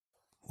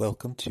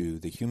Welcome to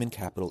the Human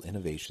Capital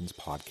Innovations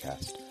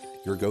Podcast,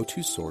 your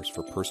go-to source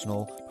for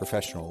personal,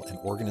 professional, and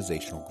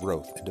organizational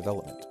growth and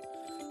development.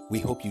 We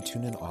hope you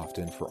tune in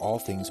often for all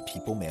things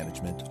people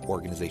management,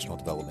 organizational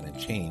development and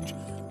change,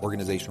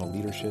 organizational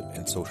leadership,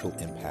 and social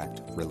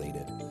impact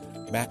related.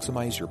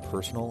 Maximize your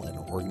personal and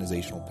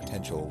organizational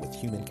potential with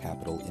Human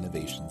Capital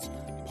Innovations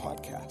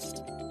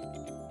Podcast.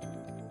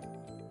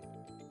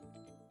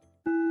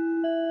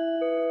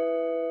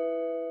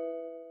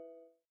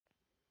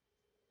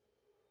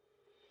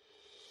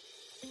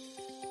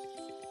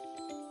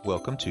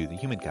 Welcome to the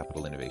Human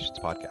Capital Innovations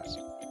Podcast.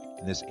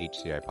 In this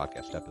HCI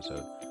podcast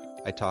episode,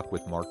 I talk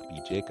with Mark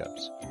B.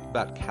 Jacobs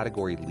about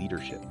category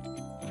leadership,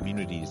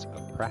 communities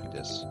of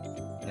practice,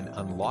 and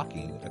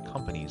unlocking a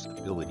company's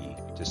ability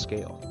to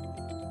scale.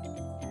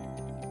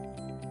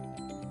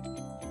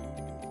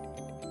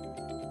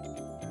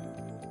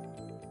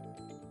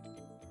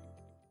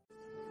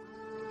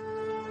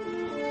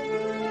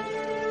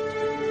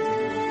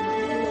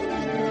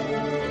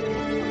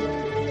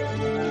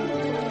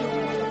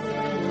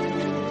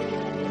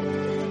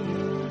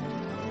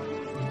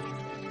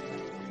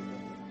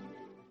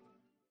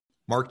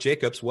 Mark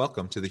Jacobs,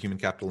 welcome to the Human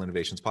Capital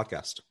Innovations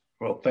Podcast.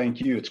 Well, thank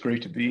you. It's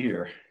great to be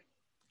here.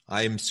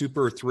 I'm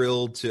super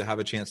thrilled to have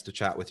a chance to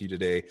chat with you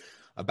today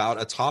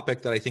about a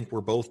topic that I think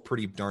we're both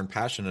pretty darn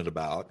passionate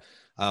about.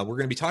 We're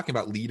going to be talking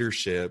about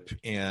leadership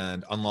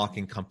and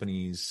unlocking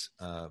companies'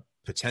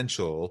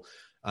 potential.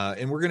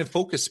 And we're going to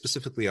focus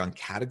specifically on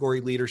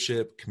category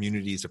leadership,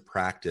 communities of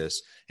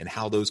practice, and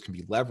how those can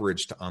be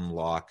leveraged to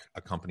unlock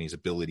a company's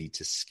ability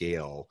to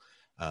scale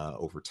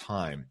over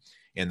time.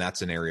 And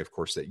that's an area, of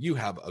course, that you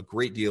have a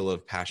great deal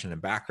of passion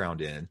and background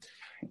in.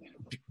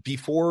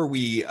 Before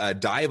we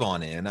dive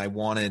on in, I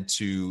wanted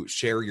to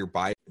share your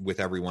bio with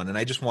everyone. And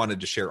I just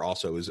wanted to share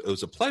also, it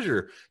was a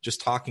pleasure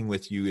just talking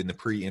with you in the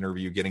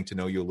pre-interview, getting to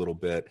know you a little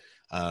bit.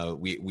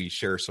 We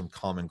share some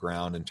common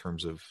ground in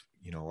terms of,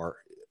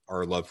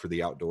 our love for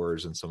the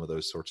outdoors and some of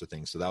those sorts of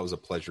things. So that was a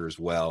pleasure as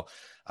well.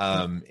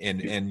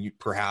 And you,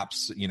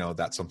 perhaps,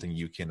 that's something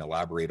you can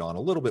elaborate on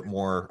a little bit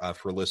more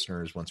for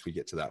listeners once we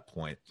get to that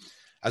point.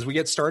 As we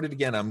get started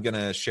again, I'm going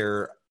to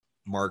share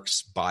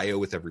Mark's bio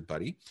with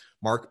everybody.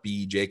 Mark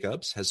B.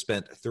 Jacobs has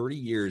spent 30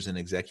 years in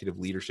executive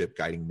leadership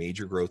guiding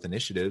major growth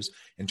initiatives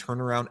and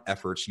turnaround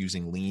efforts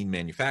using lean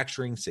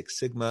manufacturing, Six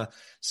Sigma,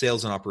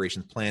 sales and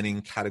operations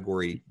planning,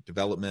 category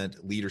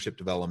development, leadership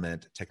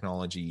development,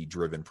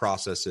 technology-driven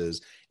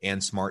processes,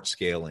 and smart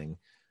scaling,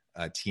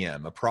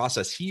 TM, a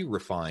process he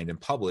refined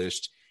and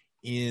published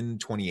in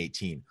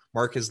 2018.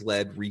 Mark has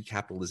led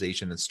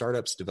recapitalization and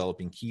startups,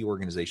 developing key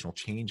organizational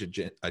change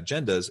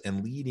agendas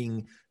and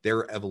leading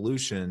their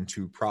evolution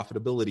to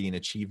profitability and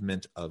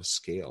achievement of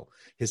scale.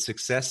 His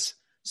success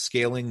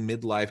scaling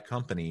midlife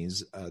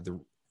companies, the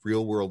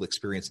real-world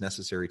experience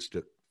necessary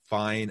to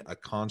define a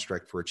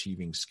construct for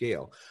achieving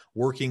scale.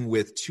 Working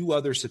with two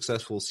other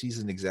successful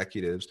seasoned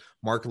executives,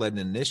 Mark led an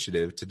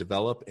initiative to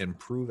develop and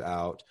prove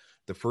out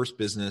the first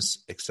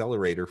business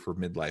accelerator for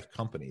midlife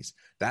companies.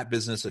 That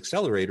business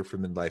accelerator for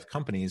midlife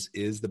companies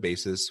is the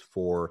basis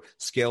for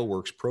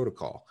ScaleWorks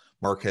protocol.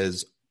 Mark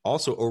has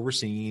also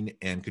overseen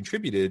and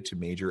contributed to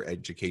major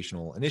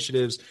educational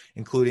initiatives,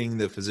 including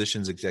the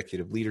Physicians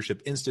Executive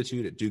Leadership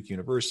Institute at Duke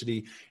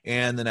University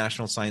and the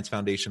National Science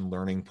Foundation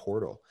Learning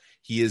Portal.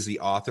 He is the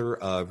author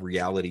of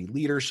Reality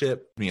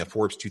Leadership, a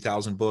Forbes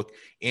 2000 book,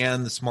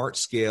 and the Smart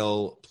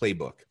Scale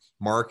Playbook.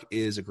 Mark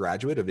is a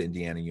graduate of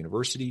Indiana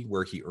University,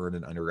 where he earned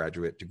an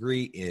undergraduate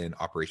degree in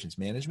operations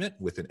management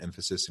with an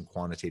emphasis in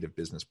quantitative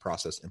business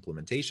process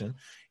implementation,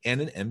 and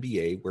an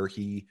MBA where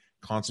he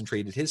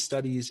concentrated his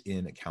studies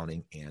in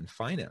accounting and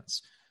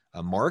finance.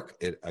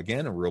 Mark,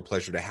 again, a real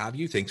pleasure to have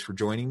you. Thanks for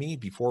joining me.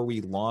 Before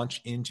we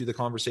launch into the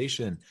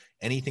conversation,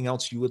 anything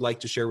else you would like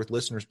to share with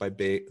listeners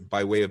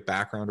by way of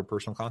background or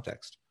personal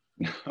context?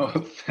 Oh,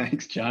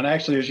 thanks, John.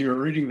 Actually, as you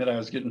were reading that, I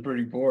was getting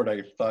pretty bored.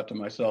 I thought to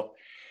myself,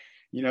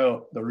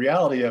 the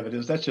reality of it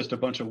is that's just a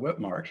bunch of whip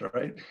marks,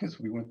 right? As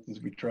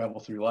we travel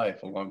through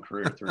life, a long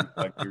career,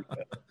 35 years.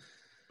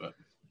 But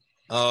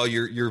oh,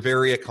 you're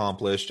very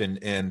accomplished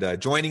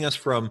and joining us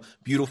from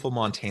beautiful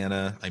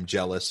Montana. I'm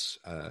jealous.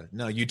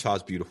 No,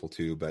 Utah's beautiful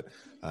too. But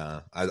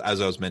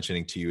as I was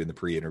mentioning to you in the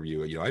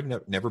pre-interview,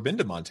 I've never been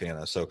to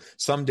Montana. So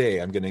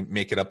someday I'm going to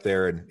make it up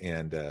there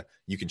and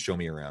you can show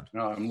me around.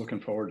 No, I'm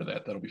looking forward to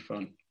that. That'll be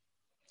fun.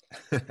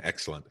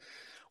 Excellent.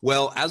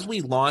 Well, as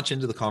we launch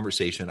into the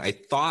conversation, I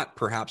thought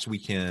perhaps we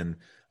can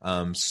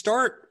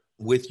start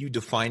with you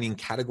defining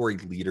category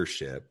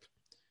leadership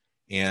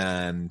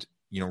and,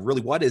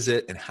 really what is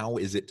it and how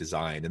is it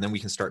designed? And then we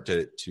can start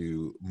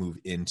to move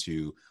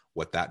into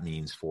what that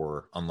means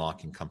for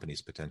unlocking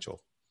companies'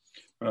 potential.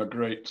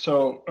 Great.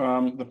 So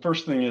the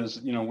first thing is,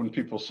 when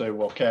people say,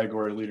 well,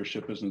 category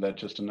leadership, isn't that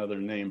just another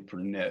name for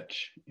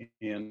niche?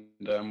 And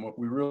what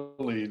we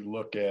really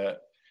look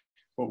at,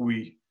 what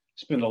we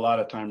spend a lot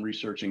of time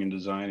researching and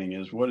designing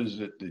is what is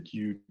it that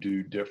you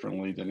do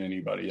differently than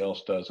anybody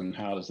else does, and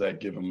how does that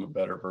give them a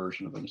better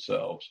version of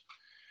themselves?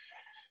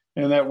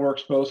 And that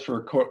works both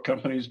for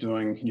companies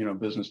doing,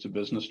 business to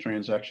business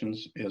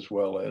transactions, as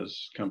well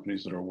as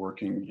companies that are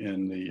working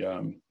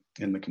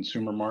in the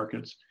consumer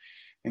markets,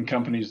 and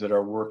companies that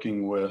are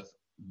working with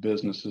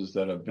businesses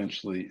that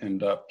eventually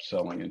end up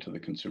selling into the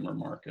consumer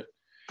market.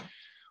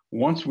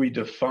 Once we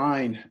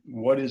define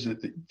what is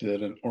it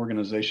that an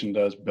organization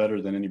does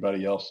better than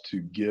anybody else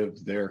to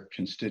give their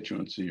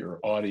constituency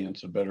or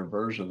audience a better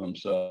version of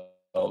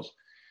themselves,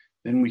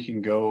 then we can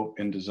go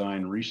and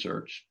design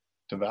research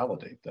to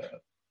validate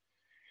that.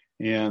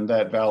 And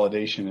that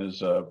validation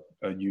is a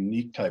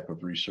unique type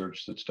of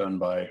research that's done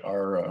by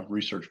our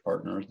research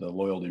partner, the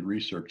Loyalty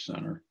Research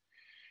Center.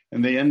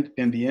 And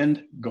the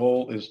end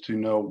goal is to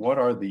know what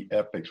are the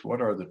epics,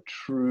 what are the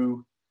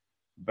true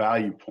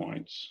value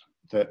points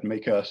that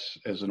make us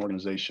as an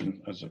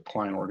organization, as a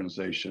client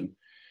organization,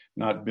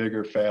 not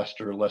bigger,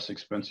 faster, less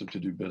expensive to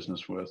do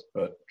business with,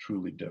 but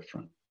truly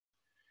different.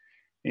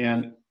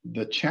 And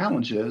the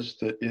challenge is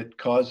that it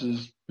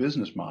causes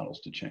business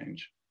models to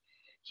change.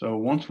 So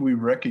once we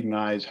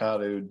recognize how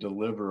to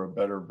deliver a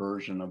better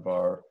version of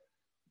our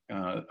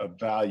of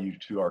value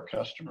to our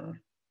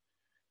customer,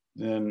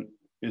 then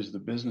is the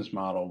business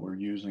model we're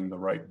using the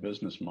right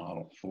business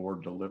model for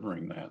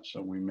delivering that?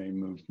 So we may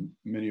move,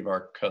 many of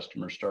our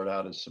customers start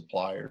out as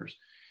suppliers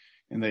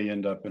and they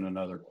end up in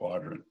another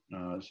quadrant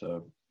as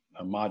a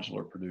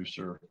modular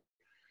producer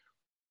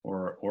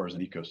or as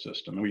an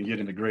ecosystem. And we can get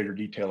into greater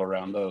detail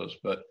around those,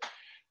 but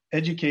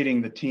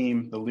educating the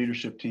team, the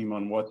leadership team,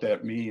 on what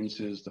that means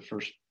is the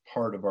first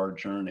part of our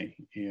journey.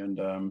 And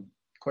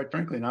quite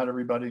frankly, not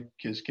everybody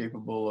is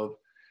capable of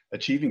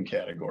achieving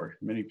category.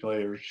 Many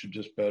players should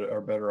are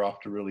better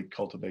off to really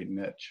cultivate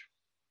niche.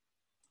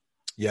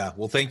 Yeah,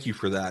 well, thank you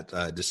for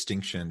that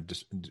distinction,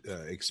 just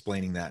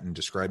explaining that and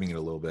describing it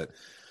a little bit.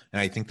 And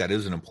I think that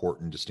is an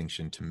important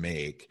distinction to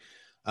make.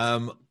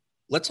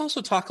 Let's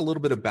also talk a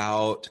little bit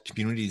about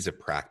communities of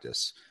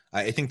practice.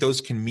 I think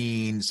those can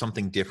mean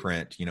something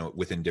different,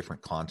 within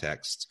different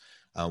contexts.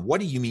 What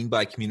do you mean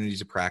by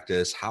communities of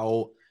practice?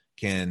 How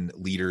can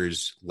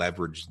leaders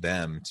leverage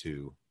them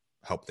to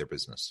help their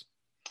business?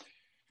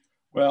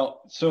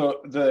 Well,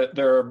 so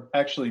there are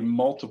actually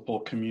multiple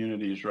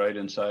communities right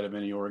inside of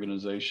any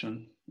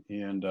organization.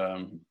 And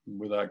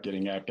without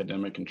getting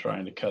academic and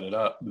trying to cut it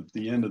up, at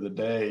the end of the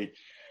day,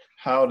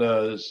 how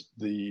does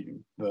the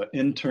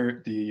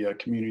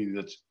community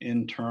that's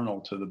internal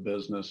to the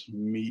business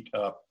meet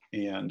up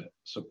and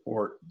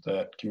support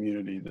that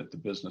community that the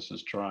business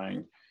is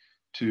trying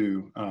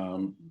to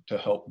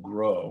help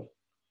grow?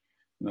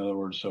 In other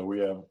words, so we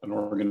have an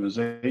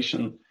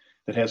organization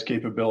that has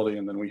capability,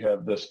 and then we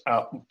have this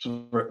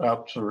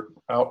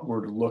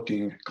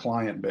outward-looking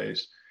client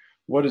base.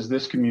 What is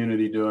this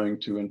community doing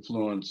to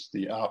influence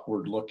the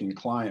outward-looking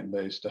client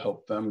base to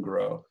help them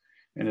grow?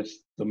 And it's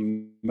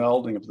the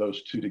melding of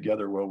those two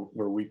together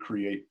where we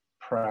create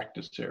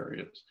practice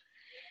areas.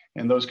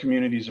 And those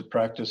communities of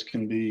practice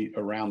can be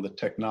around the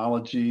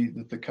technology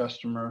that the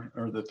customer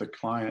or that the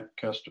client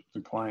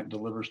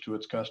delivers to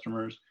its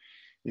customers.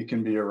 It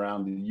can be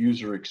around the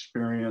user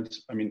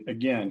experience. I mean,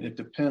 again, it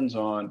depends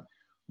on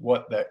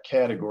what that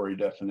category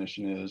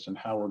definition is and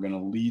how we're going to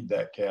lead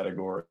that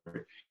category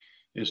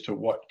as to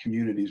what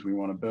communities we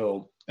want to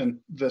build. And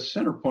the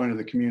center point of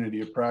the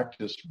community of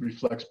practice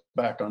reflects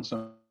back on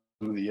some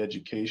of the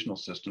educational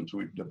systems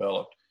we've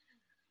developed.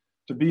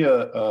 To be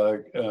a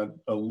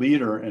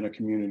leader in a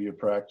community of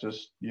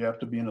practice, you have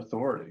to be an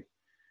authority.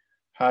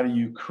 How do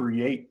you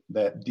create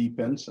that deep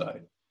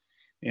insight?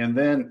 And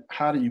then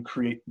how do you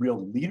create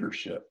real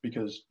leadership?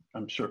 Because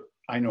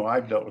I know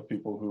I've dealt with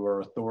people who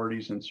are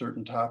authorities in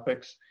certain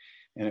topics,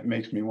 and it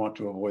makes me want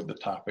to avoid the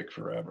topic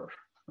forever,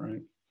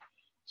 right?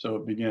 So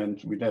it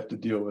begins, we'd have to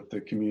deal with the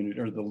community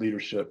or the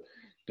leadership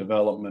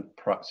development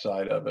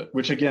side of it,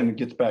 which again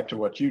gets back to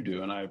what you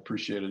do. And I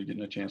appreciated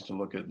getting a chance to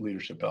look at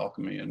leadership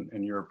alchemy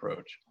and your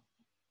approach.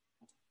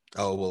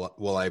 Oh,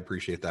 well, I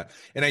appreciate that.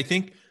 And I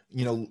think,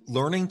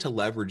 learning to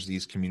leverage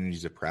these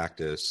communities of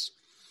practice,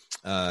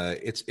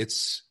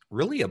 it's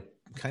really a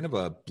kind of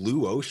a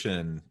blue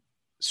ocean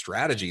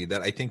strategy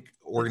that I think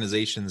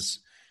organizations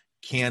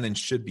can and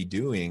should be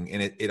doing.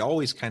 And it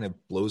always kind of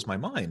blows my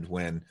mind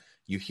when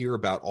you hear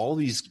about all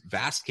these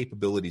vast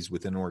capabilities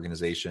within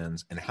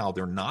organizations and how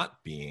they're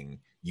not being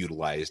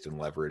utilized and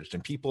leveraged.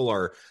 And people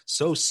are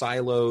so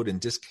siloed and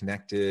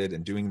disconnected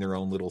and doing their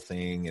own little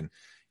thing.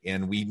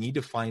 And we need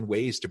to find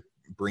ways to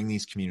bring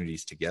these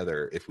communities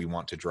together if we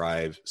want to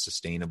drive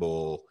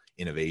sustainable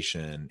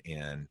innovation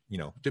and,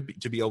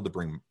 to be able to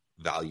bring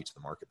value to the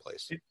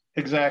marketplace.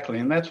 Exactly.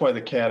 And that's why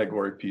the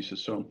category piece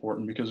is so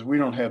important, because we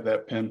don't have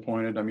that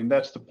pinpointed. I mean,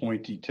 that's the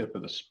pointy tip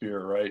of the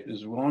spear, right?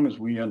 As long as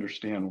we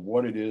understand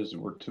what it is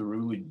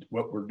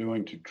what we're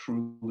doing to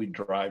truly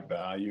drive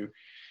value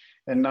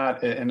and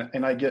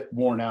I get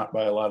worn out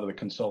by a lot of the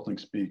consulting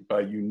speak by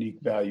unique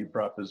value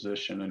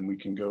proposition, and we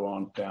can go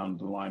on down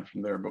the line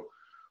from there. But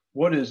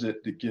what is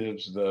it that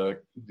gives the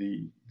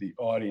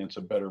audience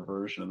a better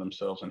version of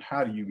themselves, and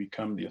how do you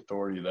become the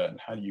authority of that, and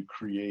how do you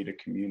create a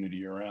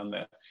community around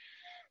that?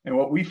 And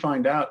what we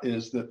find out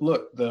is that,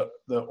 look, the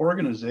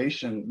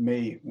organization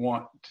may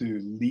want to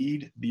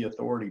lead the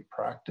authority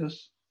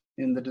practice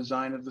in the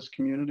design of this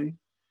community.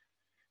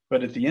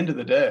 But at the end of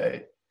the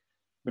day,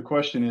 the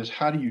question is,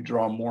 how do you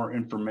draw more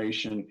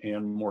information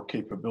and more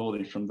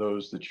capability from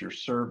those that you're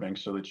serving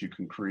so that you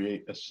can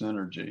create a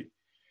synergy?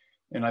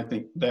 And I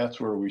think that's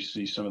where we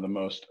see some of the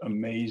most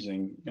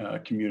amazing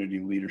community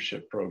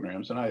leadership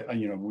programs.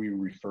 And we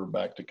refer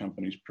back to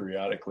companies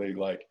periodically,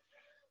 like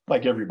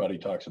everybody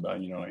talks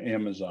about,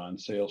 Amazon,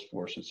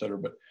 Salesforce, et cetera.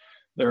 But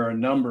there are a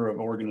number of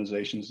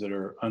organizations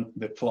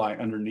that fly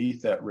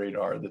underneath that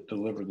radar that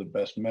deliver the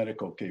best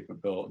medical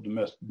capability, the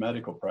best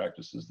medical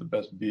practices, the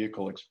best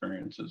vehicle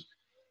experiences.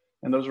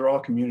 And those are all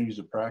communities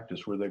of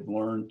practice where they've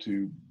learned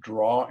to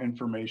draw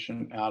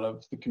information out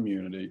of the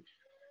community,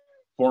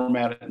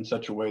 format it in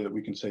such a way that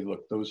we can say,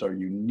 look, those are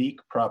unique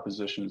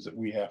propositions that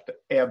we have to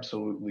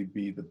absolutely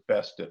be the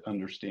best at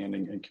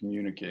understanding and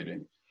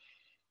communicating.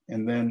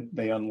 And then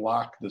they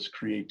unlock this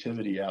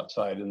creativity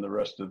outside in the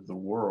rest of the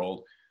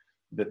world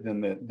that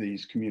then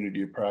these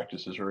community of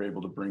practices are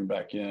able to bring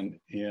back in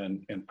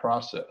and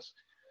process.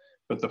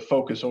 But the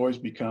focus always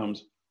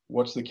becomes,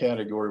 what's the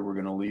category we're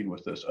going to lead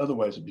with this?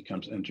 Otherwise, it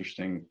becomes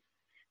interesting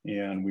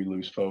and we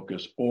lose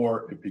focus,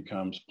 or it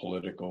becomes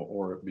political,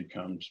 or it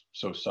becomes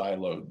so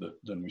siloed that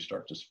then we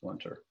start to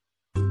splinter.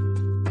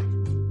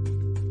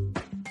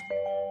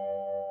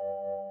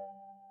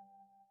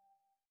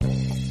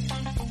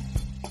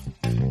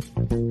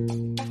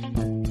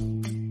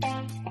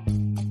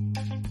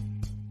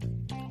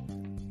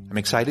 I'm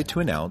excited to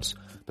announce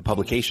the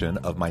publication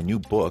of my new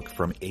book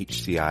from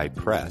HCI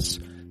Press,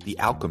 The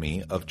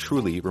Alchemy of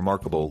Truly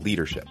Remarkable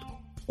Leadership: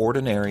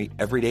 Ordinary,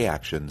 Everyday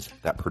Actions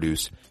that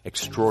Produce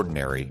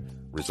Extraordinary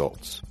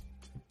Results.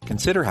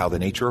 Consider how the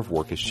nature of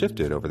work has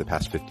shifted over the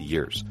past 50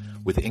 years.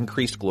 With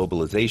increased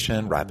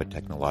globalization, rapid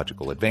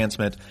technological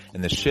advancement,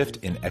 and the shift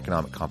in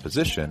economic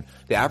composition,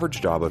 the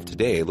average job of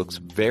today looks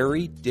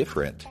very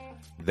different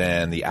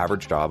than the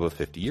average job of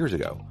 50 years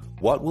ago.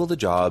 What will the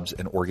jobs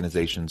and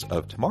organizations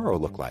of tomorrow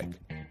look like?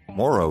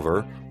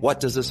 Moreover, what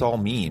does this all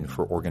mean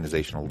for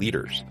organizational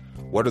leaders?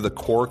 What are the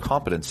core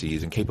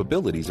competencies and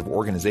capabilities of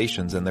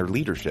organizations and their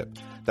leadership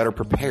that are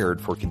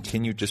prepared for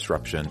continued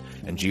disruption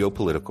and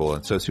geopolitical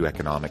and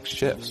socioeconomic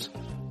shifts?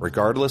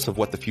 Regardless of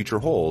what the future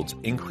holds,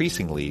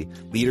 increasingly,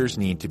 leaders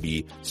need to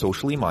be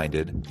socially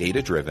minded,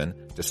 data-driven,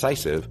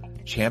 decisive,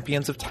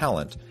 champions of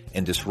talent,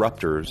 and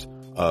disruptors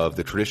of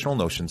the traditional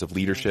notions of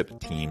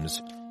leadership,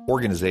 teams,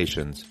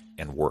 organizations,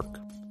 and work.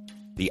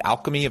 The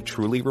Alchemy of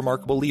Truly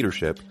Remarkable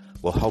Leadership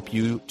will help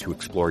you to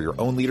explore your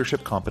own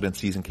leadership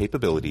competencies and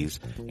capabilities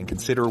and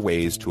consider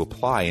ways to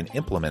apply and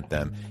implement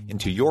them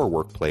into your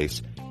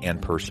workplace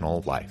and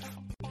personal life.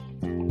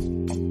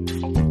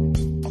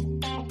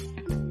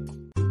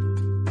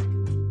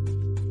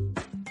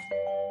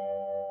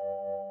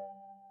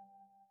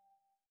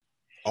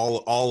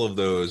 All of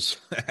those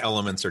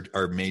elements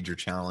are major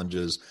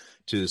challenges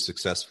to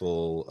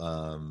successful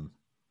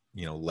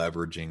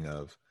leveraging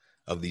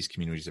of these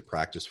communities of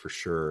practice, for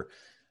sure.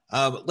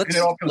 Let's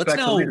now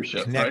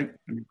leadership, connect,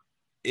 right?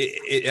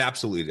 It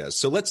absolutely does.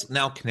 So let's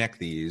now connect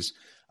these.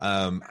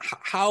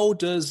 How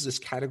does this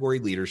category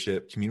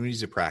leadership,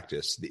 communities of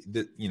practice,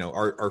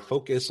 our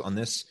focus on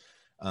this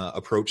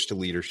approach to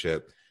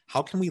leadership,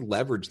 how can we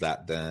leverage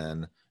that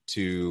then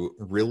to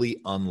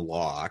really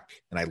unlock,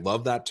 and I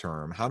love that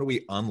term, how do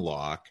we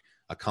unlock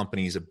a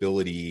company's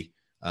ability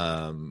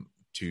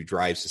to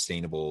drive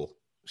sustainable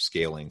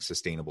scaling,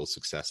 sustainable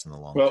success in the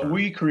long term? Well,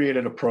 we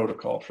created a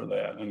protocol for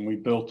that, and we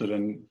built it,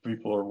 and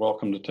people are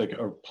welcome to take it,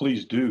 or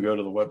please do go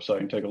to the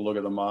website and take a look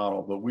at the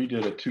model. But we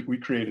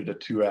created a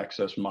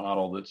 2-axis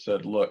model that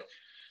said, look,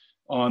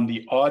 on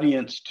the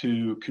audience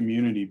to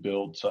community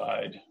build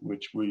side,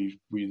 which we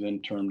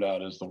then termed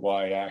out as the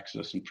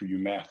Y-axis, and for you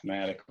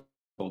mathematical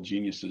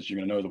geniuses, you're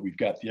going to know that we've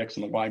got the X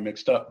and the Y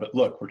mixed up, but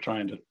look, we're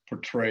trying to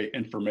portray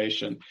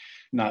information,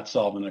 not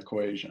solve an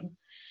equation.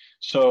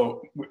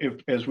 So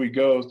as we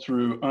go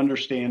through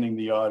understanding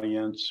the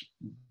audience,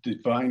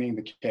 defining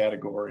the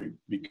category,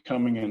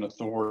 becoming an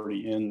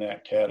authority in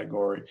that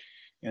category,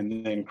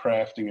 and then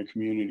crafting a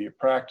community of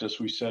practice,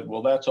 we said,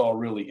 well, that's all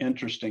really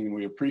interesting and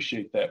we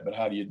appreciate that, but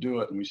how do you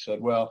do it? And we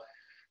said, well,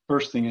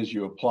 first thing is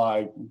you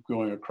apply,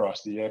 going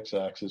across the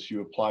X-axis,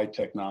 you apply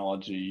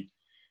technology,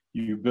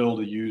 you build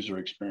a user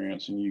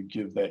experience, and you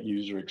give that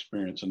user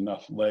experience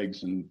enough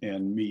legs and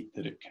meat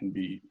that it can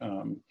be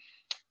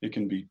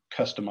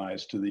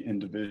customized to the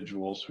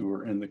individuals who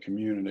are in the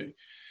community.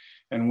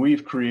 And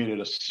we've created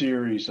a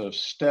series of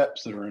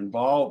steps that are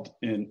involved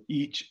in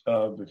each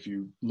of, if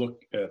you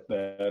look at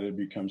that, it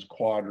becomes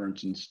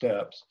quadrants and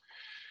steps.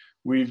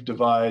 We've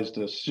devised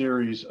a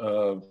series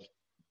of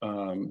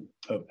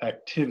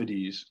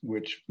activities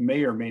which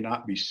may or may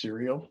not be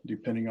serial,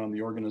 depending on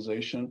the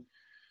organization,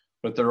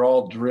 but they're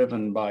all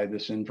driven by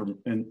this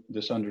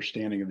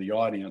understanding of the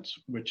audience,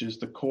 which is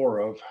the core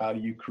of how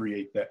do you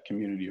create that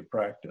community of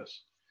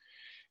practice.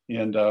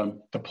 And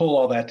to pull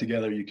all that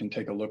together, you can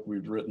take a look.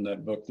 We've written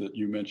that book that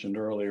you mentioned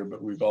earlier,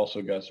 but we've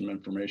also got some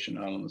information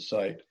out on the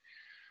site.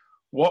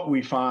 What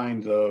we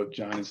find, though,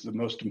 John, is the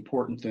most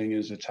important thing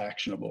is it's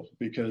actionable,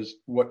 because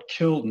what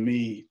killed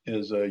me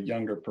as a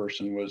younger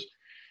person was,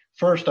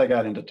 first I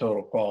got into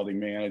total quality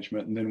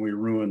management, and then we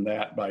ruined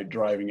that by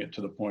driving it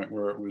to the point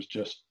where it was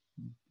just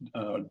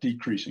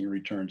decreasing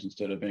returns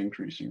instead of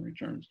increasing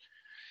returns.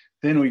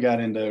 Then we got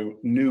into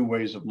new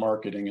ways of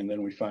marketing, and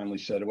then we finally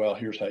said, well,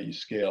 here's how you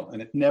scale.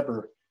 And it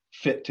never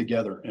fit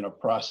together in a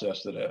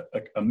process that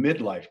a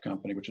midlife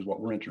company, which is what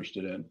we're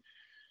interested in,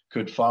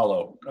 could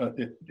follow.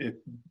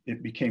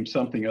 It became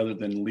something other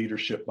than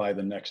leadership by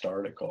the next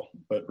article,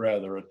 but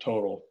rather a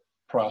total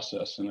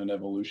process and an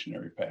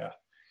evolutionary path.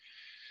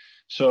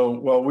 So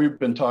while we've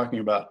been talking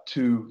about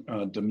two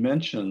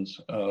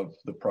dimensions of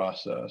the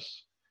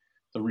process,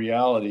 the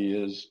reality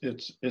is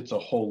it's a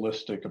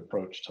holistic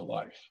approach to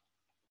life.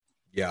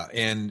 Yeah,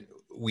 and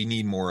we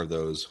need more of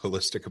those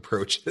holistic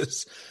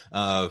approaches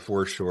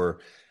for sure.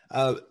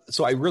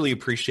 So I really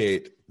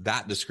appreciate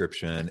that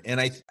description,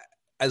 and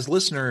as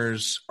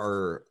listeners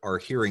are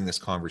hearing this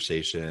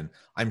conversation,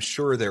 I'm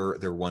sure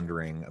they're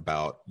wondering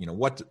about,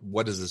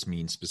 what does this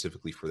mean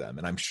specifically for them,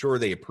 and I'm sure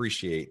they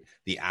appreciate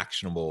the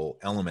actionable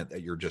element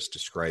that you're just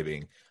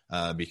describing,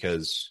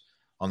 because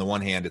on the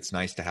one hand, it's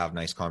nice to have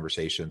nice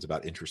conversations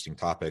about interesting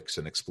topics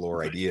and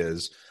explore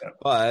ideas,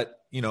 but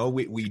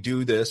we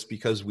do this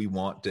because we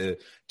want to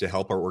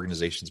help our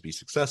organizations be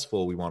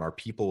successful. We want our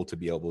people to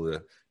be able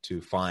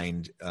to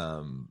find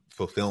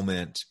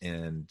fulfillment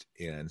and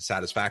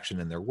satisfaction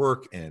in their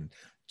work, and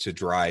to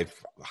drive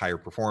higher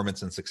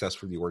performance and success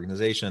for the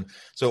organization.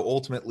 So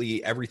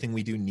ultimately, everything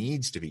we do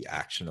needs to be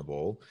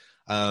actionable.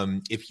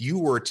 If you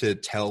were to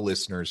tell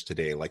listeners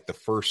today, like the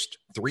first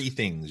 3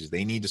 things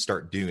they need to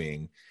start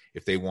doing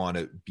if they want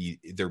to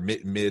be their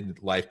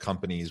mid-life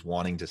companies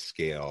wanting to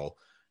scale,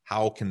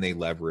 how can they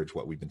leverage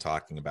what we've been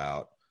talking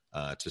about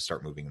to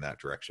start moving in that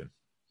direction?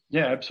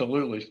 Yeah,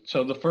 absolutely.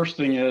 So the first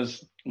thing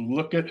is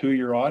look at who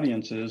your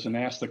audience is and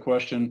ask the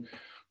question,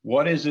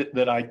 what is it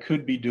that I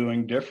could be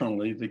doing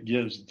differently that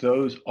gives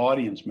those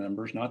audience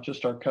members, not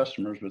just our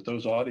customers, but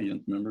those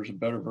audience members, a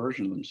better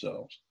version of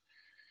themselves?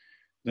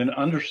 Then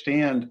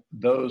understand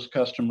those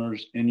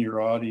customers in your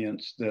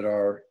audience that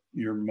are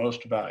your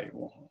most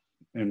valuable.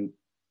 And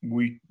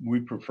we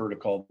prefer to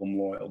call them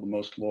loyal, the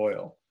most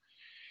loyal.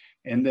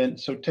 And then,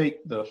 so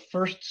take the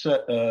first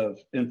set of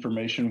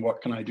information,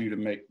 what can I do to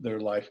make their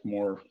life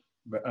more,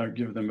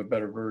 give them a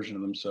better version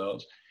of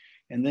themselves?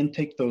 And then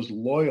take those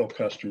loyal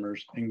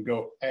customers and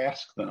go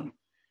ask them,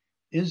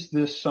 is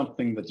this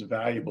something that's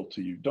valuable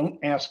to you? Don't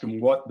ask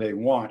them what they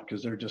want,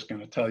 because they're just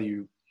going to tell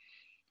you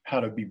how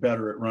to be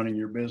better at running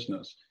your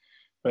business.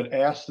 But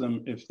ask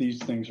them if these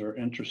things are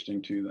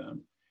interesting to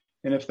them.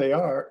 And if they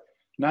are,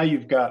 now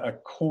you've got a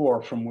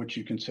core from which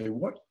you can say,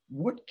 what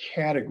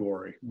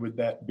category would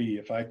that be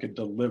if I could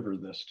deliver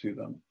this to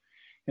them?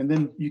 And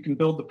then you can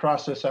build the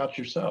process out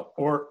yourself.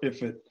 Or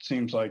if it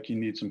seems like you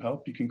need some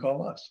help, you can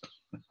call us.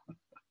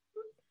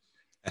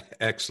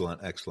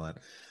 Excellent.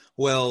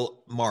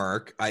 Well,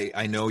 Mark,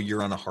 I know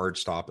you're on a hard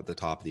stop at the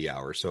top of the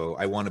hour, so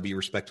I want to be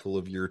respectful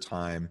of your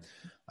time.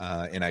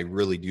 And I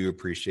really do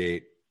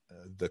appreciate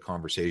the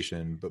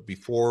conversation. But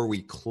before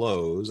we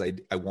close, I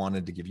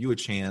wanted to give you a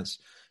chance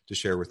to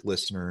share with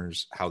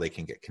listeners how they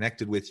can get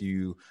connected with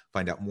you,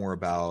 find out more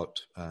about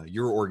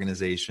your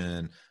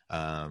organization,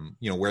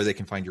 where they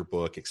can find your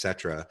book, et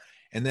cetera.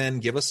 And then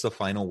give us the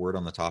final word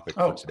on the topic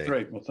for today.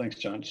 Great. Well, thanks,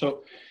 John.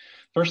 So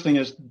first thing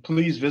is,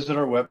 please visit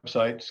our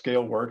website,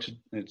 ScaleWorks.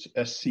 It's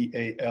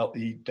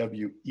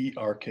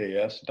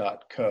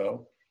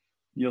ScaleWerks.co.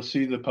 You'll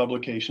see the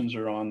publications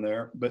are on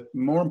there. But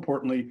more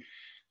importantly,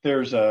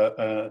 there's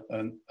a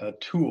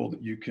tool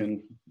that you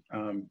can,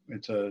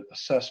 it's an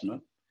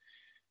assessment.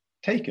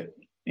 Take it,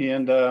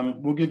 and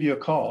we'll give you a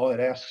call. It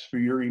asks for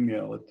your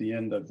email at the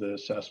end of the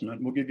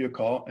assessment. We'll give you a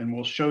call, and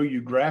we'll show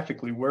you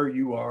graphically where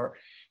you are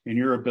in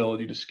your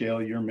ability to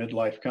scale your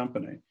midlife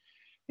company.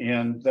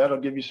 And that'll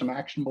give you some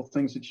actionable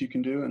things that you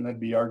can do, and that'd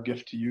be our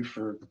gift to you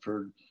for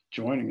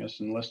joining us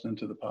and listening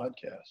to the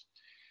podcast.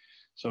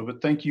 So,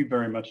 but thank you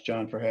very much,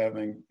 John, for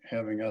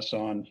having us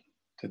on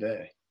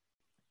today.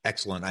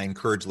 Excellent. I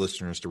encourage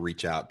listeners to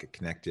reach out, get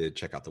connected,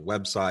 check out the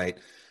website.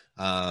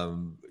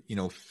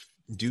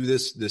 Do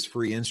this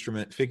free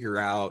instrument, figure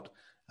out,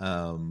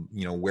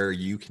 where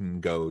you can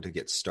go to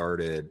get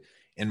started.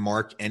 And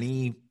Mark,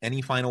 any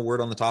final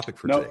word on the topic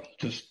for today?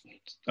 Just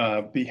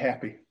be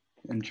happy,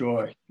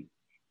 enjoy.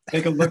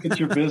 Take a look at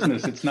your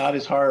business. It's not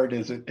as hard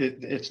as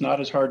it's not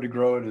as hard to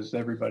grow it as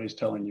everybody's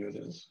telling you it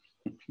is.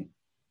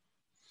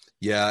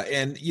 Yeah.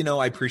 And,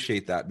 I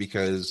appreciate that,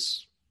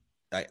 because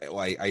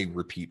I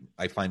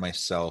find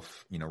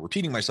myself,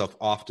 repeating myself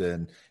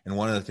often. And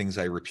one of the things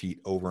I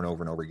repeat over and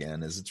over and over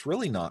again is it's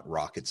really not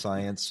rocket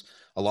science.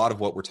 A lot of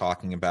what we're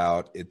talking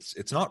about,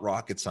 it's not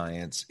rocket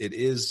science. It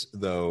is,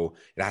 though,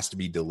 it has to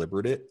be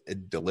deliberate.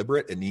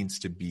 It needs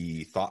to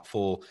be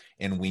thoughtful.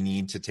 And we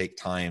need to take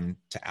time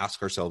to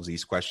ask ourselves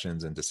these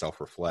questions and to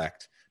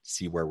self-reflect,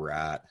 see where we're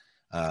at,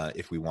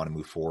 if we want to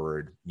move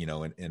forward,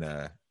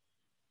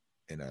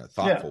 in a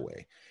thoughtful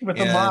way. With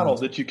a model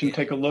that you can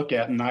take a look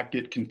at and not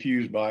get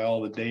confused by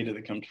all the data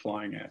that comes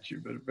flying at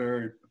you, but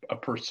a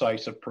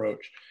precise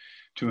approach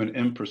to an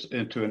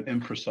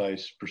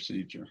imprecise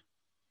procedure.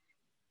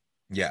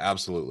 Yeah,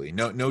 absolutely.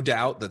 No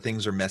doubt that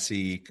things are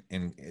messy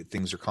and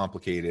things are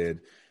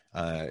complicated.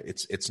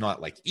 It's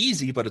not like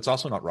easy, but it's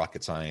also not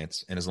rocket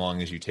science. And as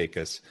long as you take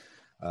a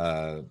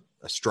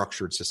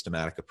structured,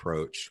 systematic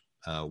approach,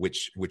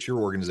 which your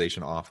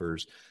organization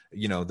offers,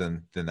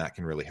 then that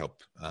can really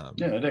help.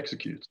 It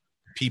executes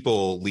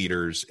people,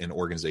 leaders, and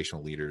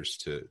organizational leaders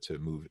to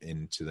move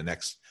into the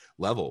next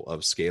level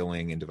of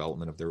scaling and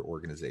development of their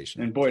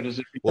organization. And boy, does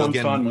it become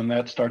fun when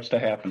that starts to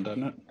happen,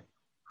 doesn't it?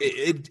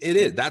 It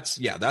is.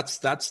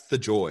 That's the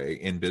joy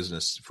in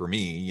business for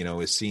me,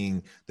 is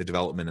seeing the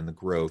development and the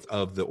growth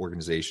of the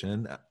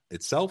organization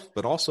itself,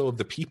 but also of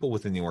the people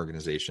within the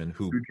organization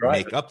who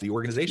make up the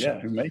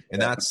organization. Yeah,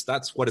 and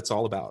that's what it's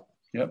all about.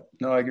 Yep.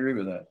 No, I agree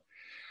with that.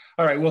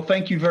 All right. Well,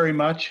 thank you very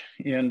much.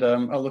 And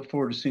I look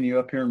forward to seeing you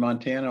up here in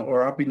Montana,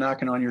 or I'll be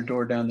knocking on your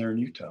door down there in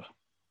Utah.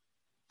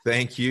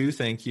 Thank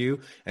you.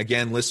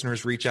 Again,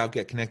 listeners, reach out,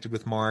 get connected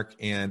with Mark.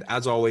 And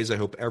as always, I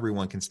hope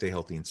everyone can stay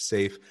healthy and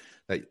safe,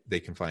 that they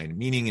can find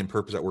meaning and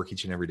purpose at work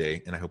each and every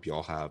day. And I hope you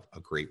all have a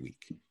great week.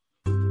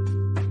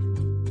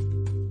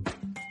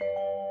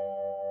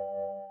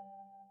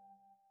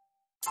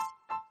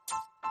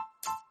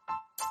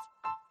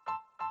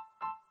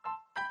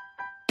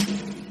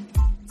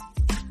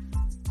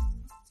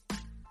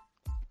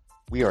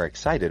 We are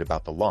excited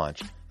about the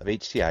launch of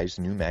HCI's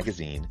new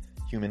magazine,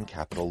 Human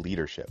Capital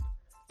Leadership.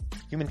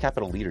 Human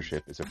Capital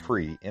Leadership is a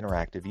free,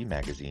 interactive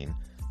e-magazine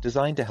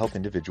designed to help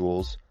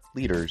individuals,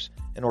 leaders,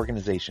 and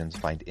organizations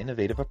find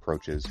innovative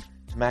approaches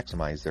to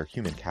maximize their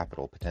human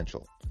capital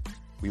potential.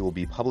 We will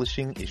be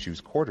publishing issues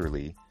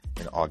quarterly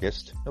in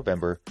August,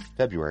 November,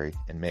 February,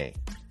 and May.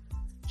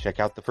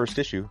 Check out the first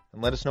issue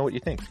and let us know what you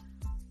think.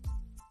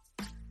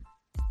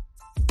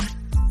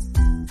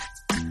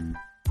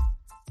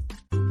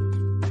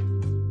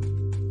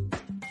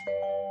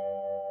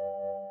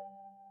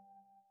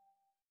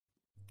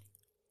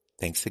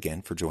 Thanks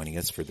again for joining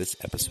us for this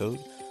episode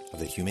of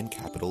the Human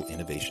Capital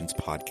Innovations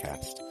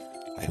Podcast.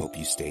 I hope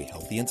you stay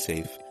healthy and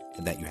safe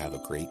and that you have a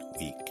great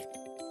week.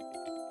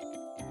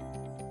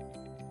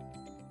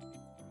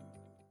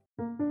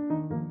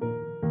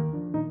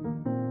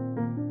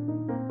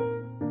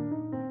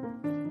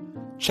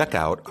 Check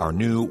out our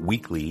new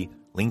weekly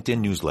LinkedIn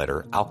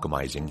newsletter,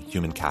 Alchemizing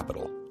Human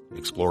Capital,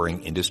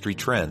 exploring industry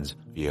trends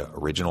via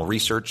original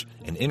research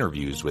and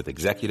interviews with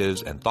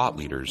executives and thought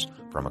leaders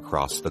from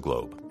across the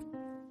globe.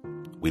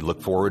 We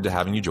look forward to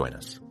having you join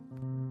us.